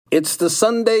It's the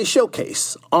Sunday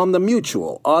Showcase on the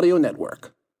Mutual Audio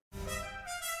Network.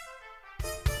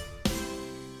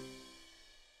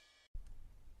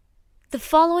 The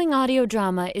following audio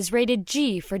drama is rated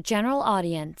G for general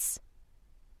audience.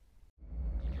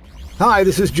 Hi,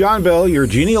 this is John Bell, your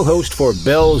genial host for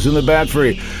Bells in the Bat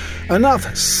Free.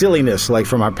 Enough silliness like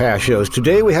from our past shows.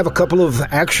 Today we have a couple of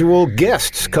actual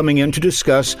guests coming in to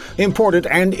discuss important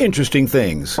and interesting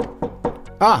things.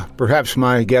 Perhaps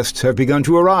my guests have begun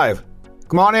to arrive.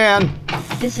 Come on in.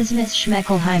 This is Miss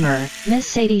Schmeckelheimer. Miss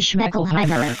Sadie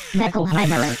Schmeckelheimer.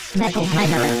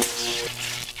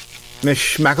 Miss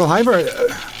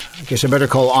Schmeckelheimer? I guess I better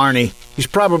call Arnie. He's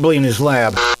probably in his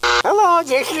lab. Hello,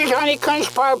 this is Arnie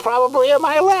Kunspar, probably in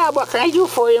my lab. What can I do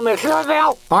for you, Miss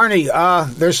Lavelle? Arnie,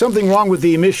 there's something wrong with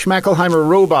the Miss Schmeckelheimer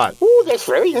robot. Ooh, that's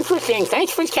very interesting.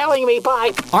 Thanks for telling me.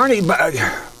 Bye. Arnie,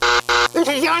 This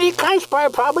is Arnie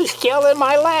Kunspar, probably still in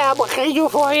my lab. What can I do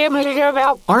for you, Mr.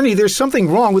 Bell? Arnie, there's something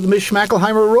wrong with the Miss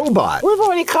Schmeckelheimer robot. We've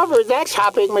already covered that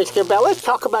topic, Mr. Bell. Let's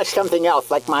talk about something else,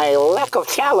 like my lack of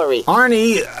salary.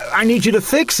 Arnie, I need you to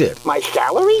fix it. My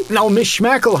salary? No, Miss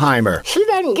Schmeckelheimer. She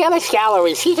doesn't get a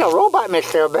salary. She's a robot,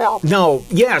 Mr. Bell. No,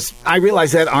 yes, I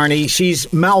realize that, Arnie. She's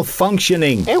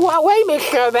malfunctioning. In what way,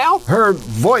 Mr. Bell? Her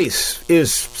voice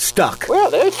is stuck. Well,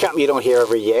 there's something you don't hear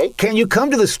every day. Can you come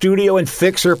to the studio and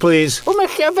fix her, please? Well,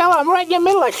 Mr. Bell, I'm right in the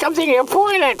middle of something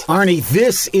important. Arnie,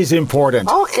 this is important.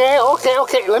 Okay.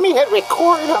 Let me hit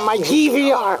record on my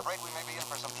DVR.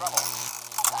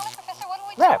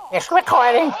 There, it's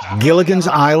recording. Gilligan's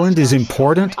Island is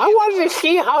important? I wanted to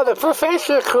see how the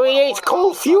professor creates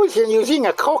cold fusion using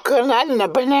a coconut and a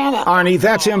banana. Arnie,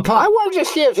 that's I impossible. wanted to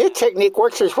see if his technique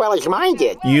works as well as mine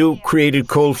did. You created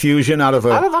cold fusion out of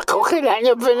Out a... of a coconut and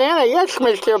a banana, yes,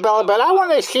 Mr. Bell, but I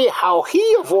want to see how he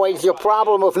avoids the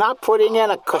problem of not putting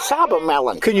in a cassava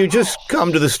melon. Can you just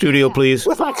come to the studio, please?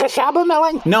 With my cassava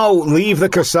melon? No, leave the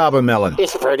cassava melon.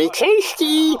 It's pretty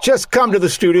tasty. Just come to the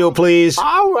studio, please.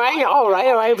 All right.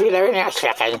 I'll be there in a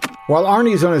second. While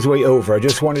Arnie's on his way over, I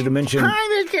just wanted to mention...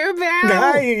 Hi, Mr. Bell.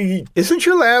 Hi, isn't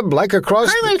your lab like across...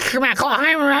 Hi, Miss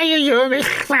Schmeckelheimer. How you doing, Miss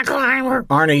Schmeckelheimer?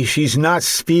 Arnie, she's not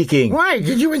speaking. Why?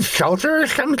 Did you insult her or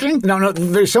something? No,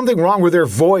 there's something wrong with her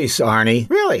voice, Arnie.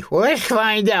 Really? Well, let's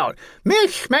find out.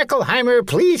 Miss Schmeckelheimer,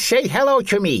 please say hello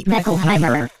to me.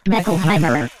 Schmeckelheimer.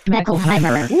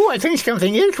 Ooh, I think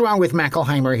something is wrong with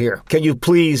Schmeckelheimer here. Can you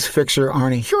please fix her,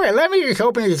 Arnie? Sure, let me just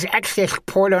open this access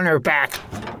port on her back.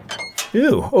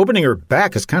 Ew, opening her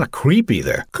back is kind of creepy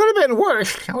there. Could have been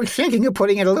worse. I was thinking of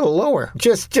putting it a little lower.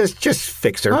 Just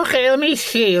fix her. Okay, let me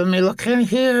see. Let me look in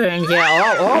here and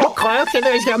okay,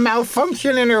 there's a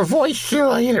malfunction in her voice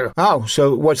later. Oh,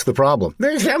 so what's the problem?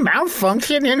 There's a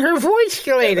malfunction in her voice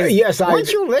later. Yes,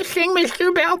 Weren't you listening,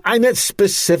 Mr. Bell? I meant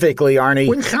specifically, Arnie.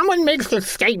 When someone makes a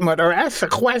statement or asks a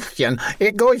question,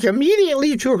 it goes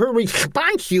immediately to her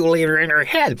responsulator in her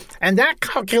head, and that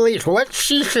calculates what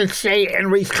she should say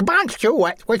in response to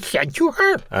what was said to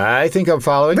her. I think I'm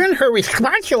following. Then her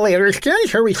responsulator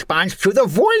sends her response to the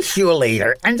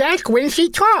voiculator, and that's when she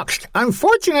talks.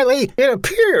 Unfortunately, it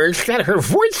appears that her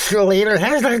voiculator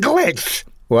has a glitch.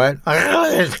 What?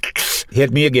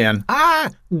 Hit me again.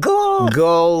 Go.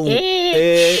 Oh,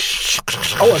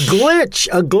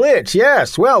 a glitch,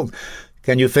 yes. Well,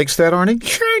 can you fix that, Arnie?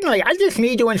 Certainly. I just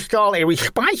need to install a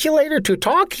responsulator to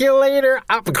talkulator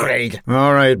upgrade.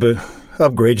 All right, but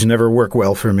upgrades never work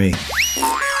well for me.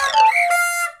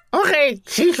 Okay,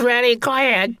 she's ready. Go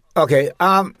ahead. Okay,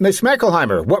 Miss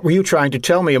Schmeckelheimer, what were you trying to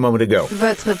tell me a moment ago?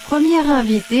 Votre premier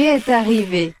invité est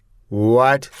arrivé.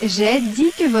 What? J'ai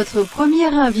dit que votre premier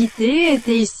invité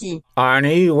était ici.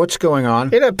 Arnie, what's going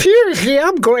on? It appears the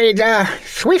upgrade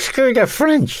switched her to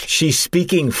French. She's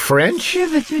speaking French? Que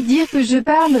veux-tu dire que je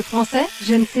parle français?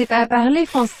 Je ne sais pas parler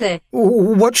français.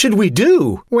 What should we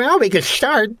do? Well, we could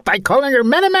start by calling her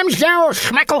Mademoiselle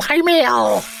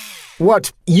Schmeckelheimer.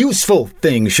 What useful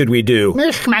thing should we do?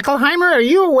 Miss Schmeckelheimer, are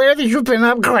you aware that you've been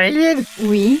upgraded?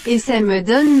 Oui, et ça me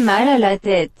donne mal à la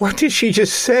tête. What did she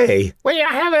just say? Wait,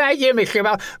 I have an idea, Mr.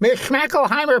 Bell. Miss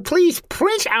Schmeckelheimer, please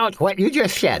print out what you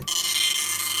just said.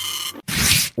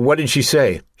 What did she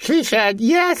say? She said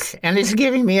yes, and it's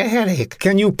giving me a headache.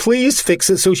 Can you please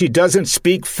fix it so she doesn't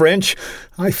speak French?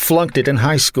 I flunked it in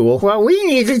high school. What we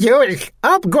need to do is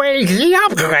upgrade the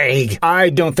upgrade. I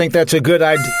don't think that's a good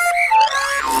idea.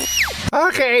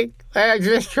 Okay,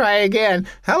 just try again.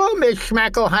 Hello, Miss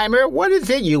Schmeckelheimer. What is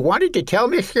it you wanted to tell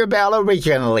Mr. Bell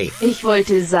originally? Ich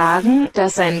wollte sagen,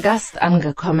 dass ein Gast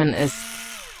angekommen ist.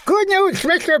 Good news,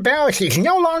 Mr. Bell. She's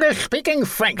no longer speaking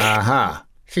French. Uh-huh.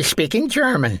 She's speaking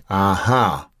German.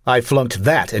 Uh-huh. I flunked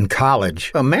that in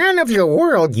college. A man of your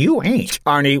world, you ain't.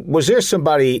 Arnie, was there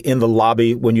somebody in the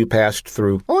lobby when you passed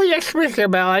through? Oh, yes, Mr.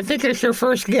 Bell. I think it's your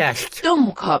first guest.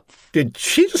 Dummkopf. Did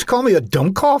she just call me a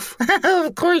dummkopf?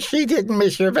 Of course she didn't,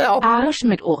 Mr. Bell. Arsch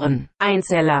mit Ohren.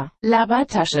 Einzeller.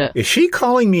 Labertasche. Is she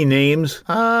calling me names?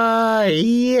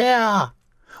 Yeah.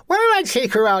 Why don't I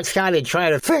take her outside and try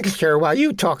to fix her while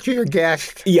you talk to your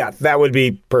guest? Yeah, that would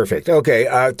be perfect.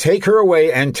 Okay, take her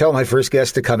away and tell my first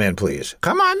guest to come in, please.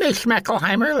 Come on, Miss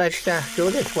Schmeckelheimer. Let's go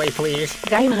this way, please.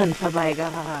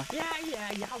 Geirenverweigerer.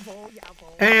 Jawohl.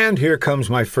 And here comes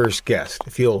my first guest.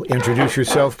 If you'll introduce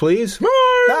yourself, please. My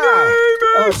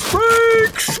name is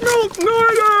Frank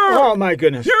Schmeltneider! Oh, my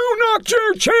goodness. You knocked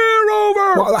your chair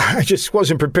over! Well, I just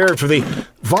wasn't prepared for the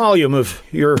volume of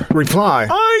your reply.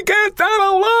 I get that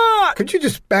a lot! Could you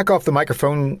just back off the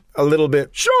microphone a little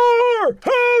bit? Sure!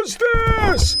 How's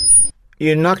this?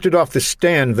 You knocked it off the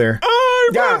stand there. I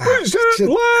represent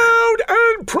loud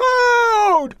and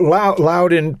proud!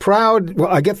 Loud and proud? Well,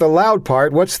 I get the loud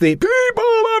part. What's the...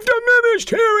 People of diminished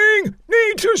hearing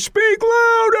need to speak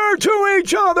louder to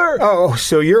each other! Oh,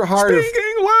 so you're hard of...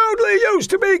 Speaking loudly used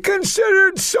to be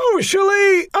considered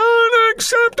socially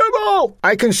unacceptable!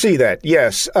 I can see that,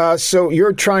 yes. So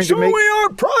you're trying to make... So we are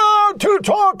proud to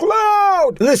talk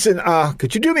loud! Listen,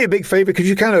 could you do me a big favor? Could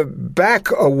you kind of back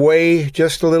away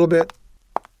just a little bit?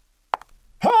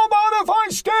 How about if I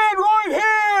stand right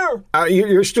here?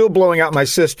 You're still blowing out my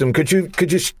system. Could you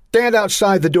stand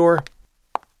outside the door?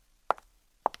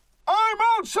 I'm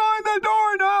outside the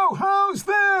door now. How's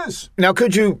this? Now,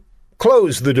 could you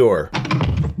close the door?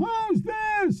 How's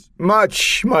this?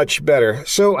 Much, much better.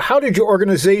 So, how did your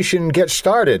organization get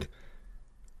started?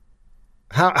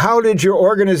 How did your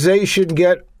organization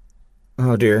get...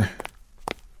 Oh, dear.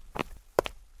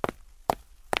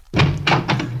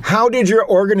 How did your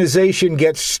organization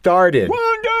get started?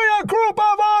 One day a group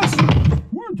of us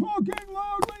were talking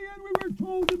loudly and we were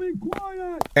told to be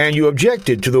quiet. And you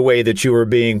objected to the way that you were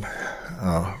being...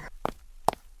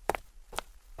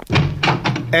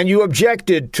 And you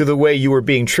objected to the way you were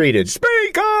being treated.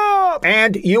 Speak up!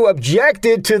 And you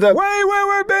objected to the... way we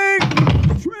were being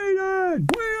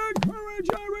treated. We encourage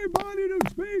everybody to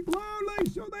speak loudly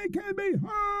so they can be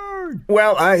heard.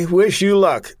 Well, I wish you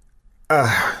luck.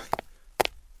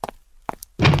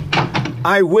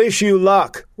 I wish you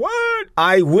luck. What?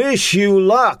 I wish you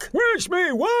luck. Wish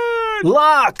me what?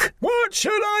 Luck! What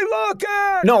should I look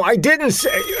at? No, I didn't say...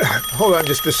 Hold on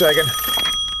just a second.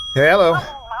 Hello.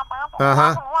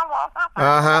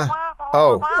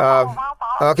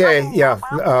 Okay, yeah,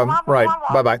 right.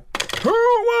 Bye-bye. Who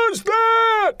was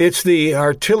that? It's the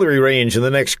artillery range in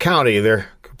the next county. They're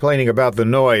complaining about the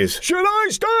noise. Should I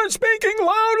start speaking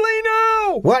loudly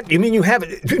now? What? You mean you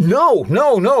haven't... No.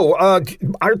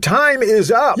 Our time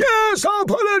is up. Yes, I'll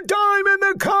put a dime in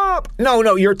the cup.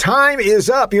 No, your time is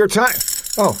up. Your time...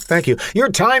 Oh, thank you. Your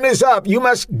time is up. You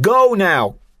must go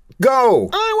now. Go.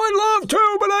 I would love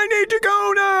to, but I need to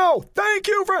go now. Thank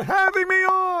you for having me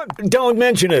on. Don't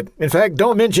mention it. In fact,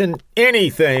 don't mention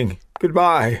anything.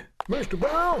 Goodbye. Mr.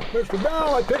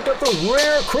 Bell, I picked up those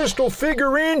rare crystal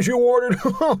figurines you ordered.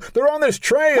 They're on this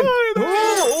tray. Hi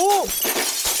there.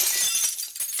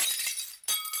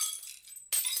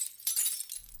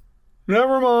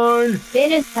 Never mind. ベ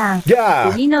ルさん、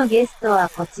 Yeah. 次のゲストは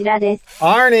こちらです。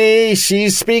 Arnie,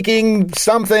 she's speaking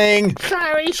something.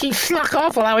 Sorry, she snuck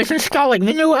off while I was installing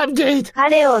the new update.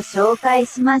 彼を紹介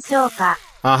しましょうか。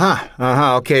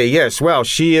 Okay, yes. Well,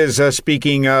 she is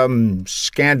speaking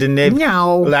Scandinavian.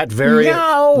 No. Latveria.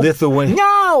 No. Lithuanian.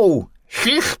 No!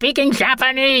 She's speaking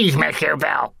Japanese, Mr.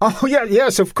 Bell. Oh, yeah,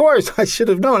 yes, of course. I should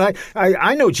have known.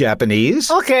 I know Japanese.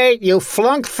 Okay, you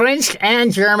flunked French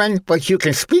and German, but you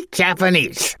can speak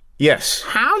Japanese. Yes.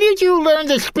 How did you learn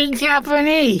to speak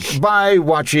Japanese? By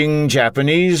watching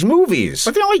Japanese movies.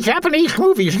 But the only Japanese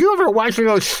movies you ever watch are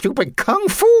those stupid kung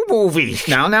fu movies.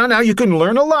 Now, you can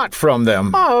learn a lot from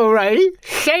them. All right.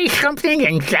 Say something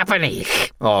in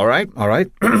Japanese. All right.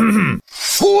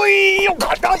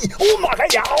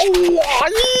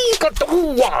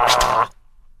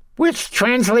 Which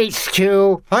translates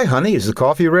to... Hi, honey. Is the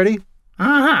coffee ready?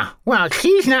 Well,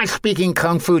 she's not speaking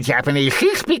Kung Fu Japanese.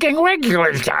 She's speaking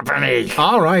regular Japanese.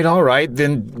 All right.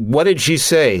 Then what did she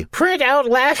say? Print out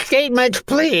last statements,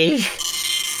 please.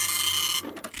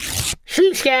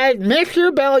 She said,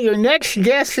 Mr. Bell, your next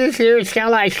guest is here.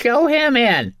 Shall I show him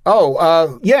in?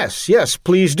 Oh, yes,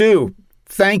 please do.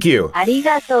 Thank you. あり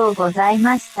がとうござい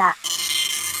ました。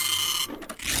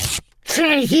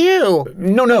 Thank you.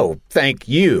 No, thank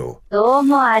you. どう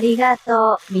もありが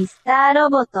とう、ミスターロ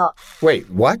ボト。Wait,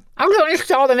 what? I'll go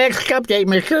install the next update,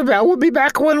 Mr. Bell. We'll be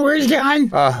back when we're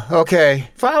done. Okay.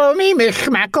 Follow me, Miss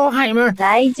Schmackelheimer.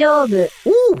 大丈夫。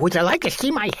 Ooh, would you like to see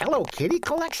my Hello Kitty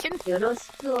collection? よろし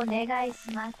くお願い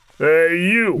します。 Hey,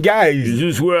 you. Guys. Is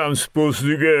this where I'm supposed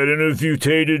to get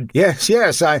interviewed?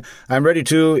 Yes, I'm ready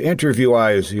to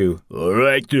interviewize you. All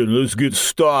right, then, let's get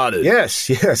started. Yes,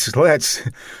 let's.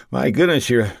 My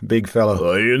goodness, you're a big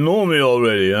fellow. You know me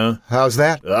already, huh? How's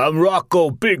that? I'm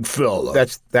Rocco Big Fella.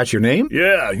 That's your name?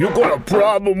 Yeah, you got a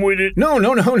problem with it? No,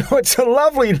 it's a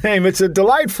lovely name. It's a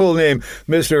delightful name,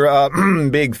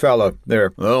 Mr. Big Fella.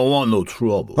 There. I don't want no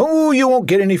trouble. Oh, you won't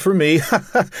get any from me.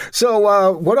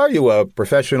 So, what are you, a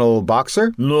professional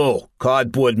boxer? No,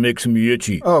 cardboard makes me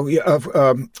itchy. Oh, yeah,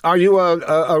 are you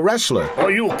a wrestler?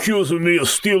 Are you accusing me of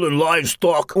stealing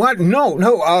livestock? What? No,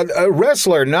 a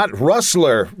wrestler, not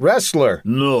rustler. Wrestler.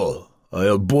 No, I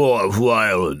abhor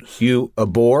violence. You a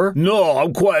bore? No,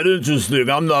 I'm quite interesting.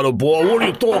 I'm not a bore. What are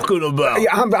you talking about?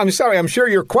 Yeah, I'm sorry. I'm sure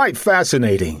you're quite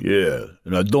fascinating. Yeah,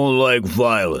 and I don't like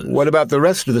violence. What about the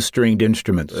rest of the stringed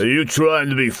instruments? Are you trying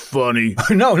to be funny?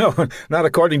 No, not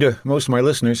according to most of my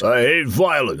listeners. I hate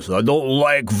violence. I don't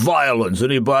like violence.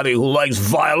 Anybody who likes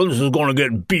violence is going to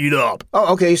get beat up.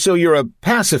 Oh, okay, so you're a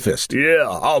pacifist. Yeah,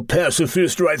 I'll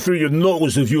pacifist right through your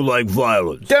nose if you like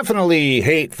violence. Definitely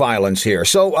hate violence here.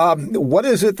 So, what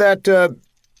is it that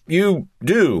you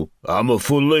do? I'm a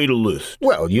philatelist.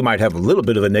 Well, you might have a little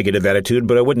bit of a negative attitude,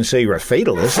 but I wouldn't say you're a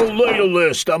fatalist.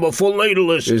 Philatelist. I'm a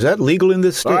philatelist. Is that legal in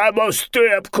this state? I'm a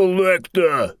stamp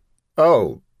collector.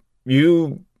 Oh,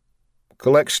 you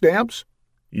collect stamps?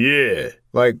 Yeah.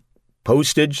 Like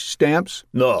postage stamps?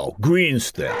 No, green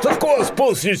stamps. Of course,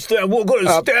 postage stamps. What kind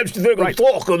of stamps do you think I'm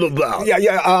talking about?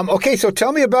 Yeah. Okay, so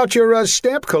tell me about your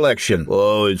stamp collection.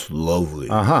 Oh, it's lovely.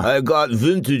 Uh-huh. I got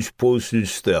vintage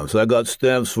postage stamps. I got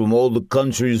stamps from all the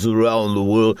countries around the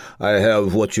world. I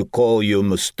have what you call your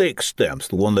mistake stamps,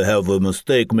 the one that have a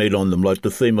mistake made on them, like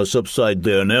the famous upside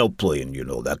down airplane,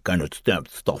 that kind of stamp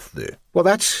stuff there. Well,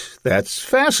 that's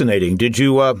fascinating. Did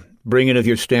you bring any of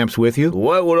your stamps with you?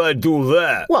 Why would I do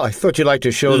that? Well, I thought you'd like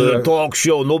to show This is a talk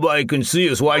show. Nobody can see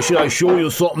us. Why should I show you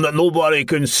something that nobody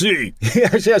can see?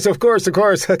 Yes, of course.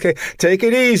 Okay, take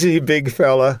it easy, big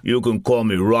fella. You can call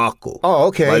me Rocco. Oh,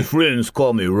 okay. My friends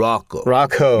call me Rocco.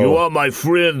 Rocco. You are my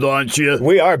friend, aren't you?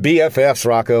 We are BFFs,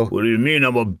 Rocco. What do you mean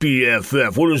I'm a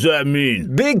BFF? What does that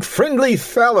mean? Big friendly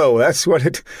fellow. That's what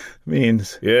it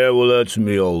means. Yeah, well, that's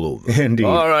me all over. Indeed.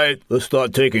 All right, let's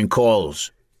start taking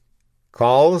calls.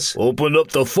 Calls? Open up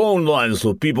the phone lines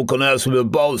so people can ask me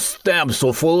about stamps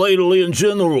or philately in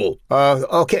general.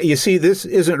 Okay, you see, this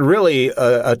isn't really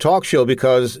a talk show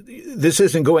because this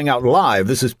isn't going out live.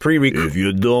 This is pre-recorded. If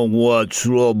you don't want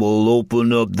trouble,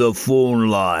 open up the phone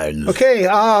lines. Okay,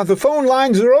 the phone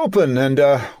lines are open, and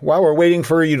while we're waiting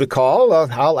for you to call,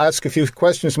 I'll ask a few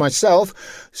questions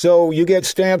myself. So you get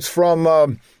stamps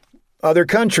from other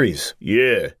countries.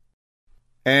 Yeah.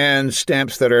 And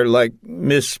stamps that are, like,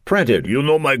 misprinted. You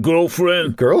know my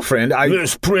girlfriend? Girlfriend?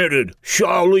 Misprinted.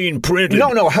 Charlene printed.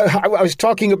 No, I was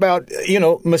talking about,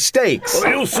 mistakes.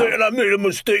 Are you saying I made a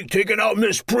mistake taking out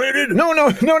misprinted? No.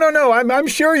 I'm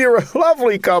sure you're a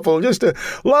lovely couple. Just a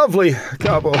lovely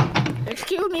couple.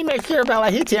 Excuse me, Mr. Bell, I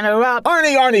hate to interrupt.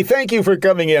 Arnie, thank you for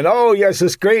coming in. Oh, yes,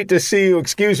 it's great to see you.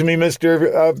 Excuse me,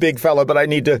 Mr. Big Fella, but I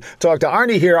need to talk to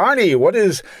Arnie here. Arnie, what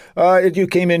is it you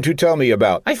came in to tell me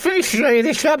about? I finished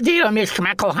this update on Miss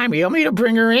Schmackelheimer. You want me to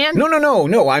bring her in?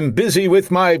 No. I'm busy with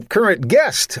my current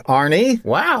guest, Arnie.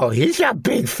 Wow, he's a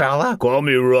big fella. Call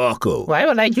me Rocco. Why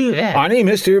would I do that? Arnie,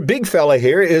 Mr. Big Fella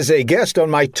here is a guest on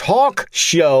my talk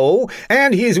show,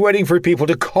 and he's waiting for people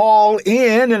to call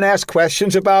in and ask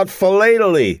questions about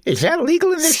philately. Is that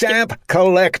legal in this stamp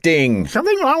collecting?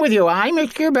 Something wrong with your eye,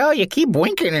 Mr. Bell? You keep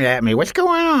winking it at me. What's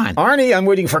going on? Arnie, I'm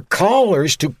waiting for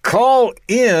callers to call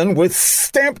in with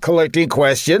stamp collecting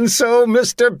questions so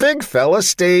Mr. Big Fella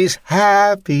stays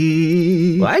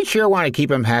happy. Well, I sure want to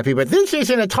keep him happy, but this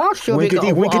isn't a talk show.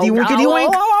 Winkety, wink.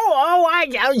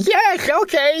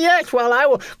 Yes. Well, I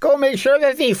will go make sure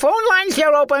that the phone lines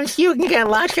are open so you can get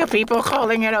lots of people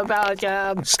calling in about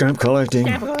stamp collecting.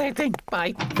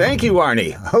 Bye. Thank you,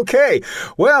 Arnie. Okay.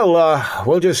 Well,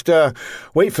 we'll just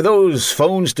wait for those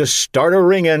phones to start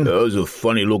a-ringing. That was a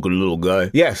funny-looking little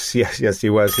guy. Yes, he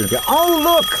was. Oh,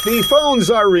 look, the phones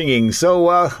are ringing.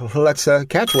 So let's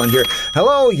catch one here.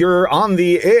 Hello, you're on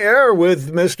the air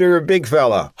with Mr. Big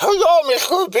Fella. Hello,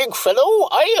 Mr. Big Fellow.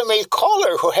 I am a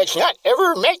caller who has not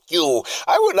ever met you.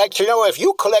 I would like to know if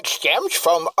you collect stamps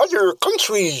from other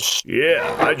countries.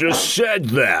 Yeah, I just said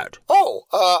that. Oh,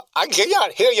 I did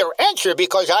not hear your answer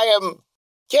because I am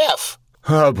deaf.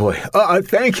 Oh, boy.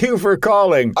 Thank you for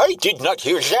calling. I did not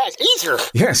hear that either.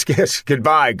 Yes.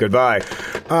 Goodbye.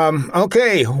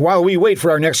 Okay, while we wait for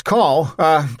our next call,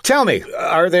 tell me,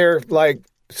 are there,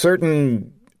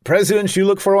 certain presidents you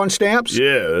look for on stamps?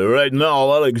 Yeah, right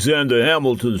now Alexander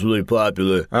Hamilton's really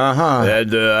popular. Uh-huh.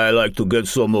 And I like to get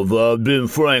some of Ben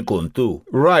Franklin, too.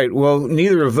 Right, well,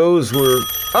 neither of those were...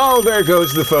 Oh, there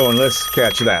goes the phone. Let's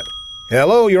catch that.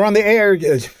 Hello, you're on the air.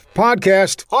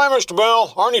 Podcast. Hi, Mr. Bell.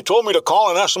 Arnie told me to call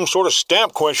and ask some sort of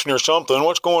stamp question or something.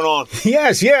 What's going on?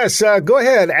 Yes. Go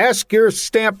ahead. Ask your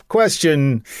stamp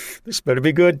question. This better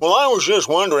be good. Well, I was just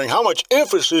wondering, how much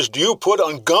emphasis do you put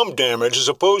on gum damage as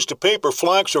opposed to paper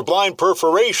flax or blind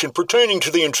perforation pertaining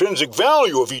to the intrinsic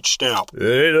value of each stamp?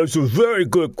 Hey, that's a very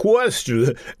good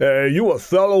question. You a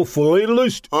fellow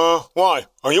philatelist? Why?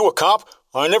 Are you a cop?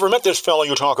 I never met this fellow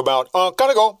you talk about.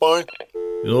 Gotta go. Bye.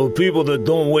 You know, people that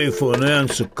don't wait for an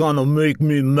answer kind of make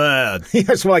me mad.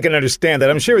 Yes, well, I can understand that.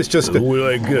 I'm sure it's just... When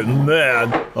I get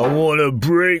mad, I want to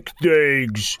break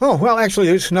things. Oh, well, actually,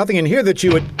 there's nothing in here that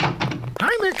you would...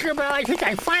 Hi, Mr. Bell. I think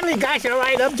I finally got the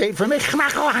right update for Miss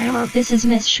Schmeckelheimer. This is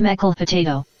Miss Schmeckel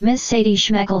Potato. Miss Sadie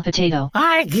Schmeckel Potato.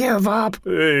 I give up.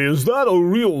 Hey, is that a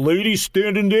real lady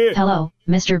standing there? Hello,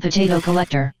 Mr. Potato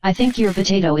Collector. I think your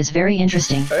potato is very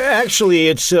interesting. Actually,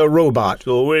 it's a robot.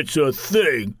 So it's a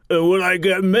thing. And when I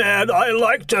get mad, I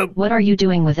like to... What are you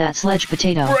doing with that sledge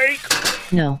potato? Break...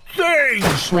 No.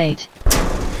 Things! Wait.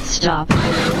 Stop.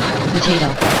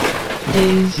 Potato.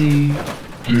 Daisy.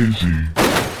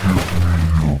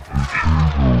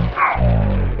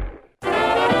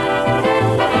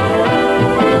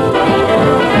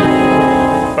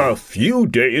 A few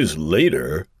days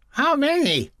later... How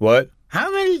many? What? How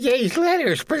many days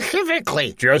later,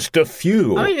 specifically? Just a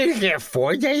few. I mean, is it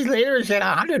 4 days later? Is it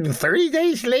 130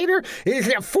 days later? Is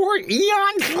it 4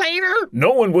 eons later?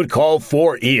 No one would call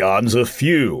 4 eons a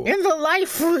few. In the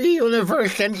life of the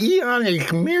universe, an eon is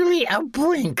merely a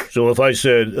blink. So if I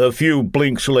said a few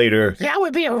blinks later... That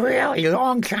would be a really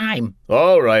long time.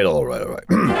 All right.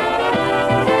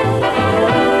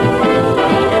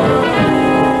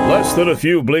 Less than a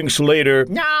few blinks later...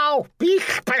 No, be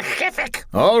specific.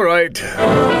 All right.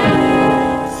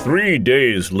 3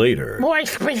 days later. More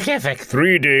specific.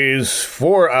 3 days,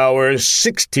 4 hours,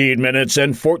 16 minutes,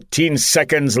 and 14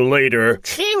 seconds later.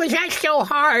 Gee, was that so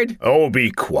hard? Oh,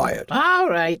 be quiet. All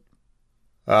right.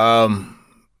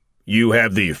 You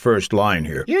have the first line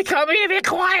here. You told me to be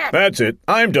quiet. That's it.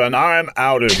 I'm done. I'm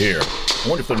out of here. I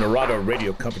wonder if the Narada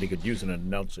Radio Company could use an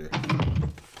announcer.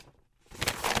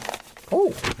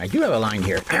 Oh, I do have a line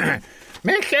here.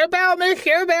 Mr.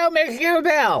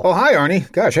 Bell. Oh, hi,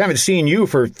 Arnie. Gosh, I haven't seen you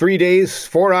for 3 days,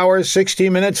 4 hours,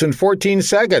 16 minutes, and 14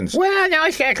 seconds. Well, no,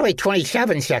 it's actually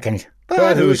 27 seconds.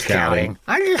 But who's counting?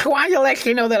 I just wanted to let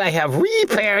you know that I have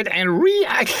repaired and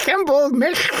reassembled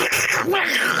Miss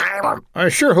Schmeckelheimer. I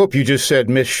sure hope you just said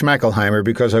Miss Schmeckelheimer,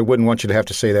 because I wouldn't want you to have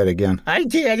to say that again. I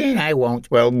did, and I won't.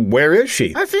 Well, where is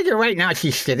she? I figure right now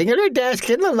she's sitting at her desk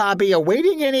in the lobby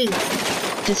awaiting any...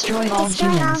 Destroy all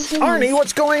humans. Arnie,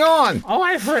 what's going on? Oh,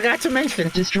 I forgot to mention.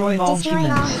 Destroy all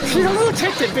humans. She's a little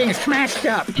ticked at being smashed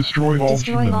up. Destroy all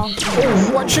humans. Oh,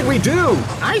 what should we do?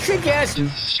 I suggest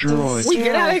we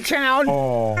get out of town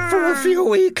for a few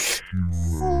weeks.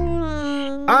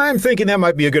 I'm thinking that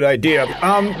might be a good idea.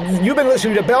 You've been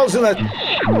listening to Bells in the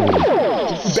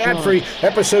Bad Free,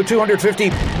 episode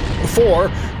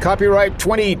 254, copyright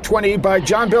 2020 by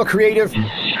John Bell Creative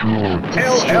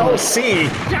LLC.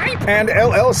 And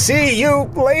LLC you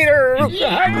later.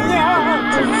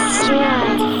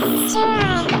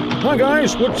 Hi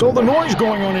guys, what's all the noise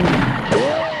going on in here?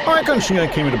 I can see I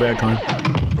came at a bad time.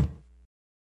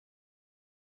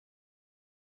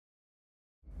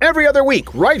 Every other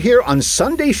week, right here on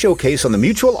Sunday Showcase on the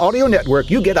Mutual Audio Network,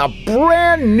 you get a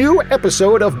brand new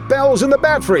episode of Bells in the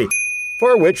Bat Free,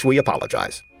 for which we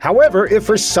apologize. However, if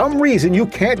for some reason you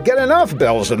can't get enough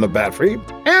Bells in the Bat Free,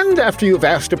 and after you've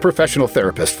asked a professional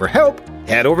therapist for help,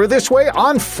 head over this way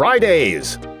on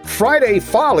Fridays. Friday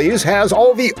Follies has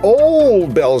all the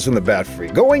old Bells in the Bat Free,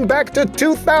 going back to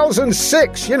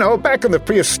 2006, back in the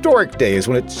prehistoric days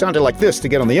when it sounded like this to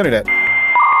get on the internet.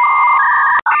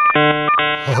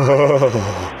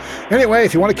 Anyway,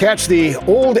 if you want to catch the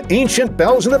old ancient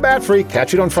Bells in the Bat Free,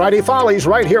 catch it on Friday Follies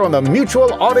right here on the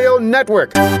Mutual Audio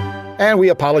Network. And we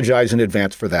apologize in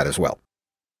advance for that as well.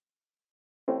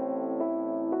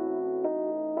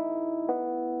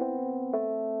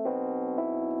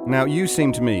 Now, you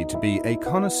seem to me to be a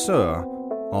connoisseur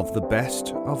of the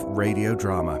best of radio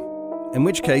drama. In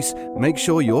which case, make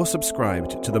sure you're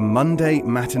subscribed to the Monday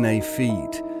Matinee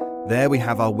feed. There we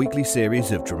have our weekly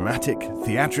series of dramatic,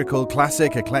 theatrical,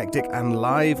 classic, eclectic, and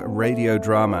live radio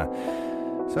drama.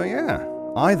 So yeah,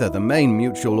 either the main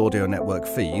Mutual Audio Network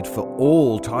feed for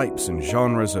all types and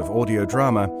genres of audio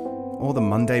drama, or the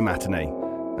Monday Matinee,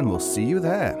 and we'll see you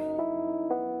there.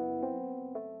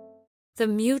 The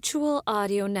Mutual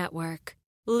Audio Network.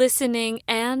 Listening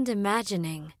and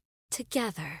imagining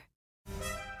together.